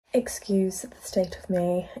Excuse the state of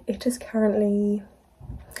me. It is currently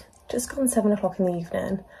just gone 7 o'clock in the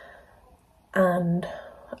evening and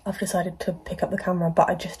I've decided to pick up the camera, but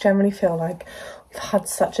I just generally feel like we've had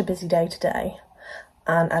such a busy day today,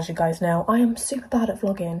 and as you guys know, I am super bad at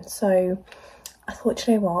vlogging, so I thought,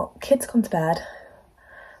 you know what, kids gone to bed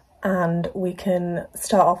and we can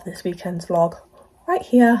start off this weekend's vlog right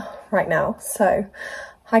here, right now. So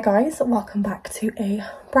hi guys, welcome back to a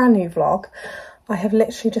brand new vlog. I have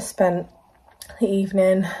literally just spent the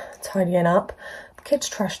evening tidying up. The kids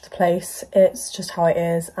trashed the place, it's just how it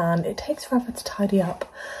is, and it takes forever to tidy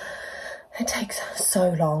up. It takes so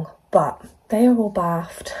long, but they are all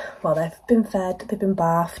bathed. Well, they've been fed, they've been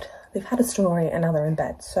bathed, they've had a story, and now they're in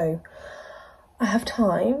bed. So I have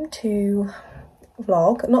time to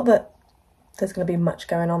vlog. Not that there's going to be much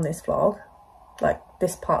going on this vlog, like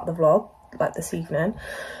this part of the vlog, like this evening,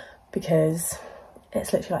 because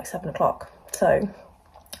it's literally like 7 o'clock. So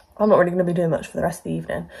I'm not really going to be doing much for the rest of the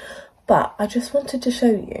evening, but I just wanted to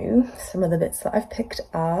show you some of the bits that I've picked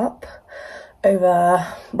up over,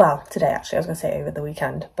 well, today actually, I was going to say over the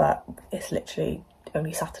weekend, but it's literally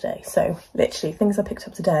only Saturday. So literally things I picked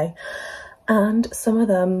up today, and some of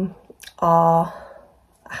them are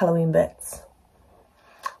Halloween bits.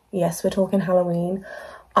 Yes, we're talking Halloween.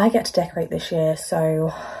 I get to decorate this year,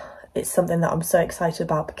 so it's something that I'm so excited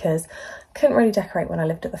about, because I couldn't really decorate when I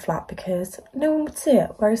lived at the flat because no one would see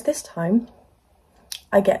it, whereas this time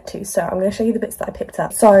I get to. So I'm going to show you the bits that I picked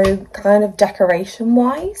up. So kind of decoration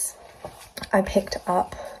wise, I picked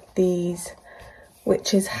up these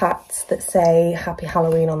witches hats that say Happy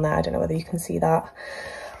Halloween on there. I don't know whether you can see that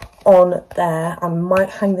on there. I might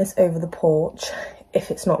hang this over the porch if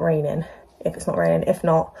it's not raining. If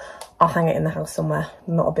not, I'll hang it in the house somewhere,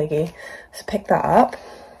 not a biggie. So pick that up.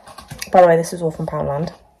 By the way, this is all from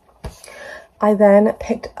Poundland. I then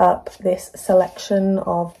picked up this selection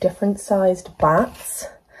of different sized bats,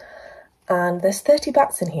 and there's 30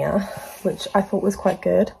 bats in here, which I thought was quite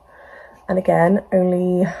good. And again,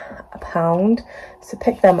 only £1, so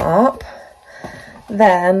pick them up.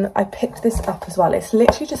 Then I picked this up as well. It's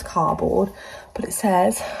literally just cardboard, but it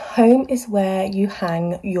says home is where you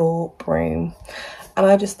hang your broom, and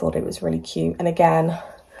I just thought it was really cute. And again,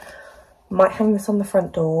 might hang this on the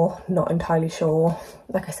front door, not entirely sure.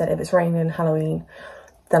 Like I said, if it's raining Halloween,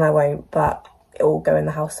 then I won't, but it will go in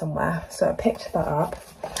the house somewhere. So I picked that up.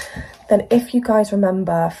 Then if you guys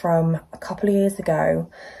remember from a couple of years ago,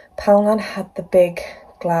 Poundland had the big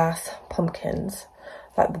glass pumpkins,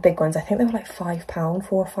 like the big ones. I think they were like £5,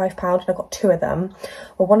 £4 or £5, and I got 2 of them.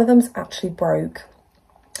 Well, one of them's actually broke.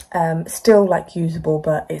 Still like usable,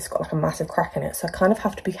 but it's got like a massive crack in it, so I kind of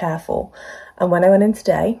have to be careful. And when I went in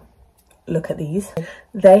today, look at these.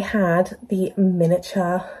 They had the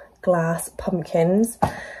miniature glass pumpkins,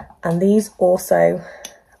 and these also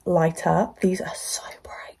light up. These are so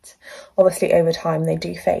bright. Obviously over time they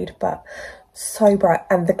do fade, but so bright,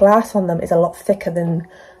 and the glass on them is a lot thicker than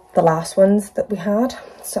the last ones that we had.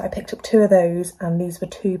 So I picked up 2 of those, and these were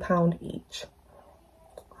 £2 each,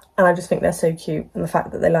 and I just think they're so cute, and the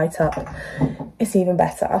fact that they light up is even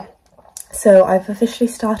better. So I've officially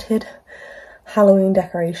started Halloween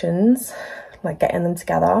decorations, like getting them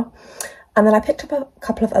together. And then I picked up a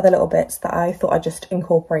couple of other little bits that I thought I'd just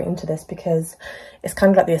incorporate into this, because it's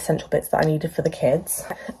kind of like the essential bits that I needed for the kids.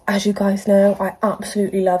 As you guys know, I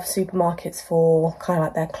absolutely love supermarkets for kind of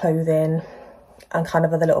like their clothing and kind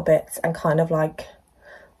of other little bits, and kind of like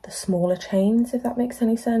the smaller chains, if that makes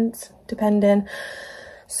any sense, depending.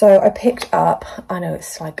 So I picked up, I know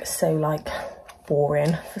it's like so like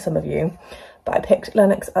boring for some of you, but I picked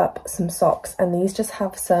Lennox up some socks, and these just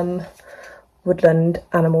have some woodland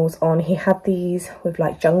animals on. He had these with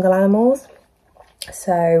like jungle animals,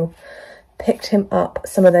 so picked him up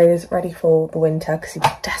some of those ready for the winter because he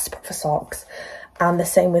was desperate for socks. And the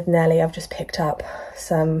same with Nelly, I've just picked up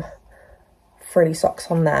some frilly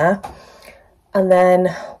socks on there. And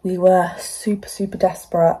then we were super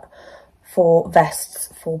desperate for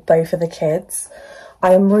vests for both of the kids.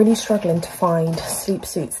 I am really struggling to find sleep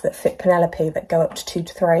suits that fit Penelope that go up to 2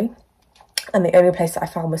 to 3. And the only place that I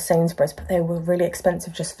found was Sainsbury's, but they were really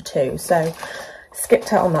expensive just for 2. So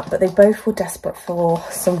skipped out on that, but they both were desperate for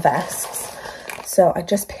some vests. So I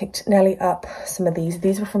just picked Nelly up some of these.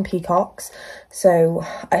 These were from Peacocks. So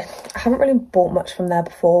I haven't really bought much from there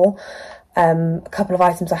before. A couple of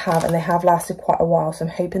items I have, and they have lasted quite a while. So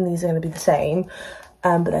I'm hoping these are going to be the same.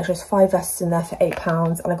 But there's just 5 vests in there for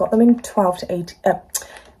 £8, and I got them in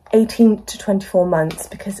 18 to 24 months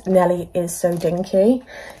because Nelly is so dinky.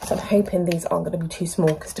 So I'm hoping these aren't going to be too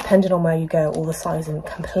small, because depending on where you go, all the sizing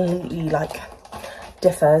completely like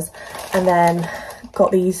differs. And then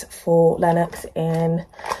got these for Lennox in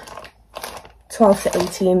 12 to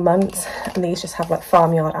 18 months, and these just have like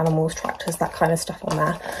farmyard animals, tractors, that kind of stuff on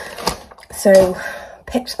there. So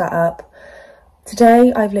picked that up.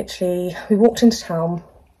 Today we walked into town,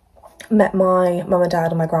 met my mum and dad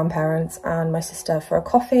and my grandparents and my sister for a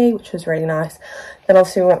coffee, which was really nice. Then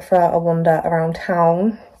obviously we went for a wander around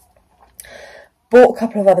town, bought a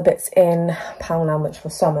couple of other bits in Poundland, which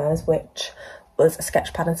was Summer's, which was a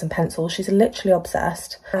sketch pad and some pencils. She's literally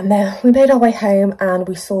obsessed. And then we made our way home and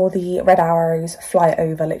we saw the red arrows fly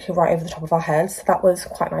over, literally right over the top of our heads. So that was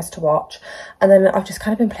quite nice to watch. And then I've just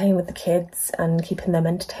kind of been playing with the kids and keeping them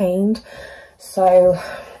entertained. So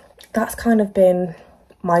that's kind of been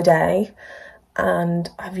my day, and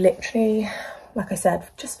I've literally, like I said,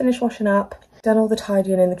 just finished washing up, done all the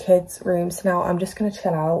tidying in the kids' rooms. So now I'm just going to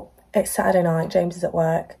chill out. It's Saturday night, James is at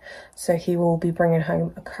work, so he will be bringing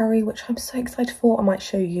home a curry, which I'm so excited for. I might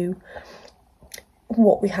show you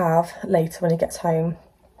what we have later when he gets home,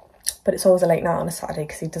 but it's always a late night on a Saturday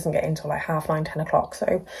because he doesn't get in until like 9:30, 10 o'clock,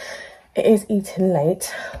 so it is eating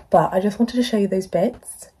late. But I just wanted to show you those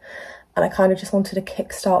bits, and I kind of just wanted to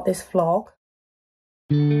kickstart this vlog.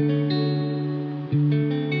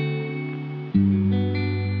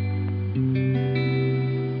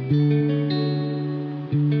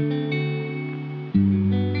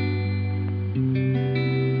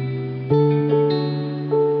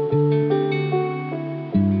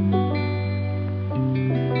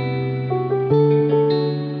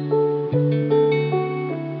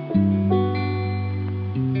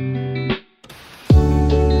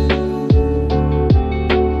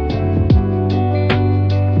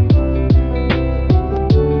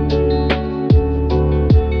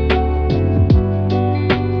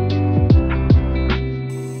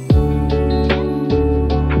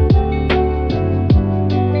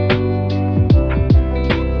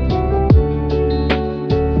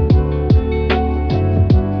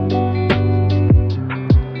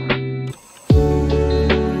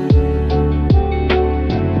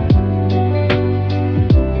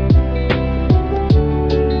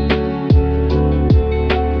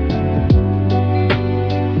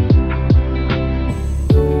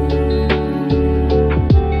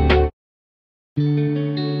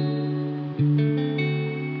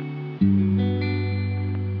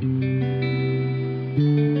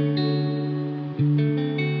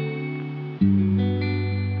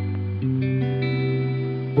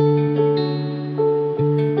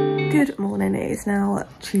 Good morning, it is now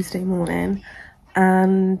Tuesday morning,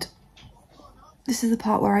 and this is the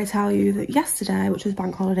part where I tell you that yesterday, which was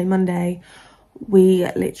Bank Holiday Monday, we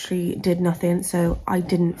literally did nothing, so I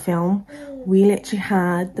didn't film. We literally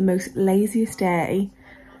had the most laziest day,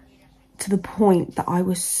 to the point that I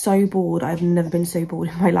was so bored. I've never been so bored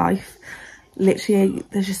in my life. Literally,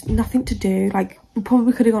 there's just nothing to do. Like, we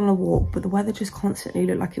probably could have gone on a walk, but the weather just constantly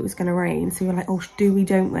looked like it was going to rain. So we were like, oh, do we,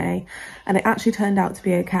 don't we? And it actually turned out to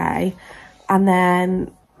be okay. And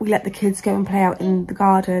then we let the kids go and play out in the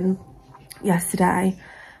garden yesterday.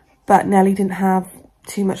 But Nelly didn't have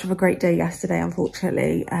too much of a great day yesterday,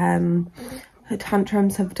 unfortunately. Her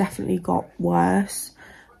tantrums have definitely got worse.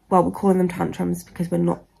 Well, we're calling them tantrums because we're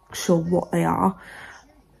not sure what they are.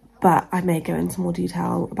 But I may go into more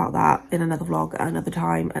detail about that in another vlog at another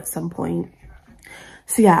time at some point.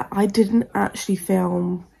 So yeah, I didn't actually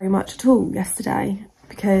film very much at all yesterday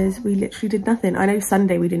because we literally did nothing. I know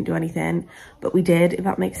Sunday we didn't do anything, but we did, if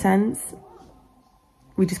that makes sense.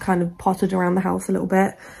 We just kind of pottered around the house a little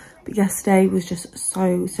bit. But yesterday was just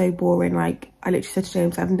so boring. Like, I literally said to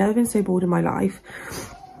James, I've never been so bored in my life.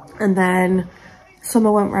 And then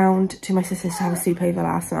Summer went round to my sister's to have a sleepover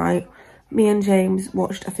last night. Me and James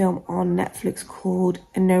watched a film on Netflix called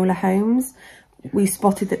Enola Holmes. We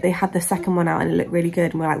spotted that they had the second one out and it looked really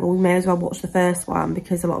good. And we're like, well, we may as well watch the first one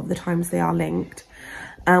because a lot of the times they are linked.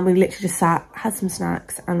 And we literally just sat, had some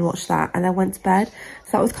snacks and watched that and then went to bed.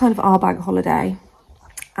 So that was kind of our bank holiday.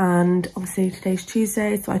 And obviously today's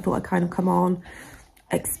Tuesday, so I thought I'd kind of come on,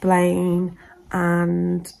 explain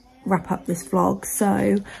and wrap up this vlog.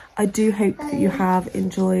 So I do hope that you have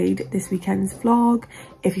enjoyed this weekend's vlog.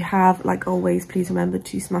 If you have, like always, please remember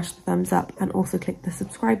to smash the thumbs up and also click the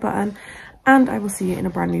subscribe button, and I will see you in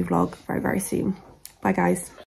a brand new vlog very soon. Bye guys.